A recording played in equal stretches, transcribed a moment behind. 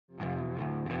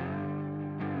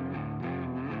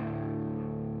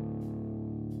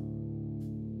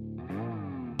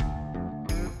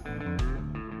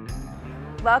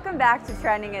Welcome back to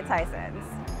Trending at Tysons.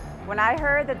 When I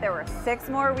heard that there were 6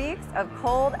 more weeks of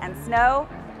cold and snow,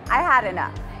 I had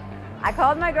enough. I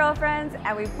called my girlfriends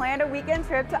and we planned a weekend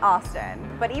trip to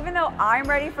Austin. But even though I'm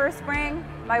ready for spring,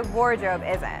 my wardrobe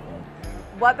isn't.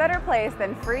 What better place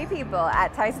than Free People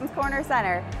at Tysons Corner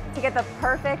Center to get the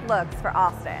perfect looks for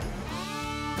Austin?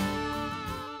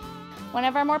 One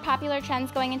of our more popular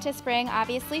trends going into spring,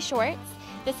 obviously shorts.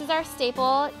 This is our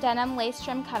staple denim lace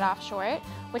trim cutoff short,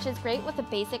 which is great with a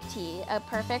basic tee, a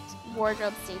perfect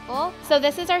wardrobe staple. So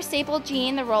this is our staple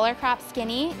jean, the roller crop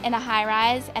skinny in a high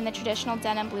rise and the traditional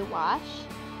denim blue wash.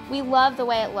 We love the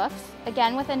way it looks.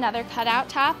 Again, with another cutout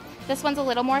top. This one's a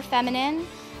little more feminine.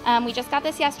 We just got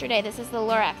this yesterday. This is the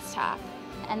Lurex top.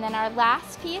 And then our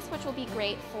last piece, which will be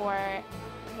great for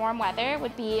warm weather,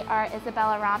 would be our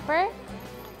Isabella romper.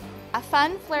 A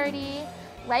fun, flirty,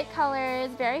 light colors,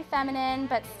 very feminine,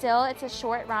 but still it's a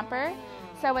short romper.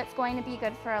 So it's going to be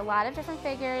good for a lot of different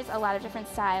figures, a lot of different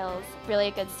styles. Really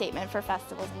a good statement for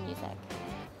festivals and music.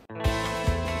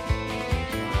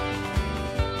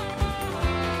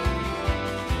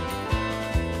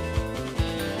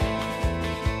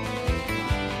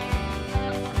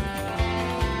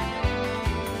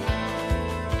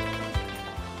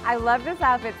 I love this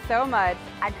outfit so much,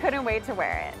 I couldn't wait to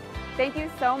wear it. Thank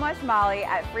you so much, Molly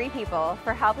at Free People,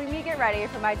 for helping me get ready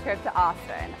for my trip to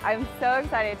Austin. I'm so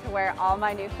excited to wear all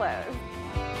my new clothes.